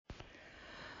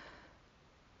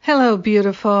Hello,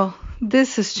 beautiful.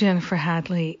 This is Jennifer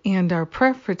Hadley, and our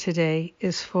prayer for today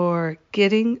is for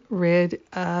getting rid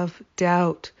of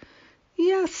doubt.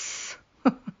 Yes,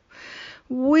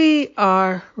 we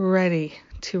are ready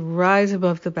to rise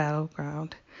above the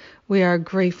battleground. We are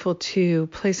grateful to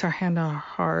place our hand on our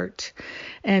heart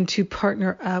and to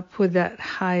partner up with that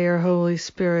higher Holy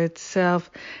Spirit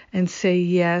self and say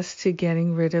yes to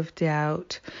getting rid of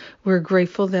doubt. We're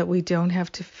grateful that we don't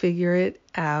have to figure it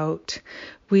out.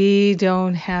 We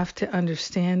don't have to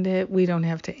understand it. We don't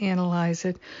have to analyze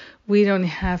it. We don't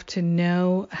have to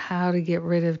know how to get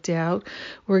rid of doubt.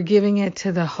 We're giving it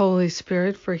to the Holy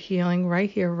Spirit for healing right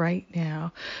here, right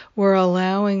now. We're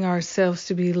allowing ourselves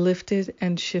to be lifted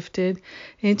and shifted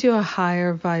into a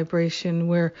higher vibration.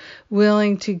 We're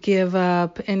willing to give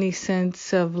up any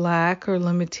sense of lack or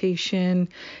limitation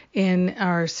in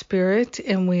our spirit,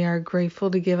 and we are grateful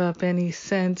to give up any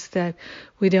sense that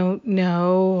we don't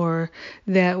know or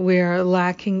that we're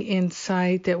lacking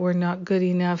insight, that we're not good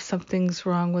enough, something's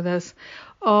wrong with us.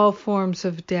 All forms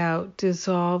of doubt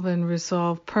dissolve and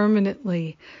resolve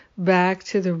permanently back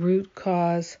to the root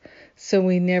cause so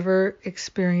we never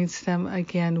experience them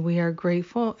again. We are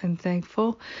grateful and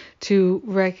thankful to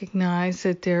recognize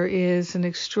that there is an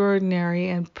extraordinary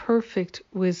and perfect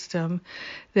wisdom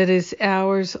that is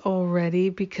ours already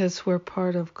because we're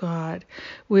part of God.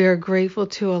 We are grateful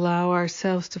to allow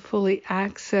ourselves to fully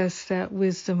access that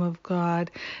wisdom of God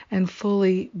and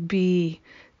fully be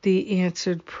the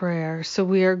answered prayer. So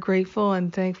we are grateful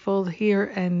and thankful here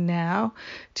and now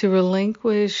to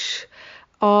relinquish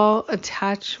all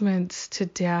attachments to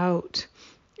doubt.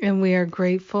 And we are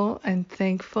grateful and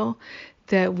thankful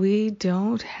that we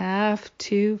don't have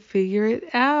to figure it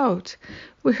out.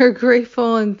 We are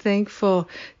grateful and thankful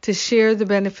to share the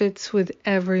benefits with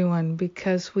everyone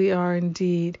because we are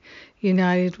indeed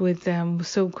united with them.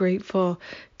 So grateful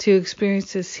to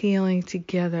experience this healing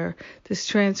together, this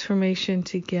transformation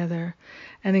together.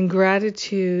 And in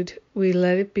gratitude, we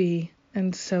let it be,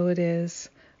 and so it is.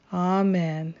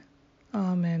 Amen.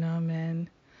 Amen. Amen.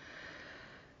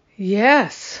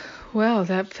 Yes. Well,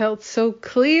 that felt so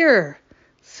clear.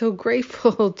 So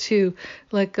grateful to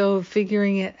let go of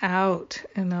figuring it out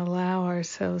and allow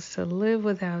ourselves to live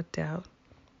without doubt.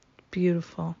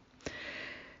 Beautiful.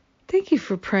 Thank you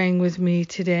for praying with me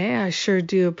today. I sure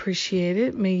do appreciate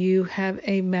it. May you have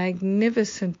a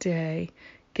magnificent day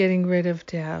getting rid of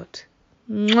doubt.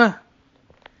 Mwah.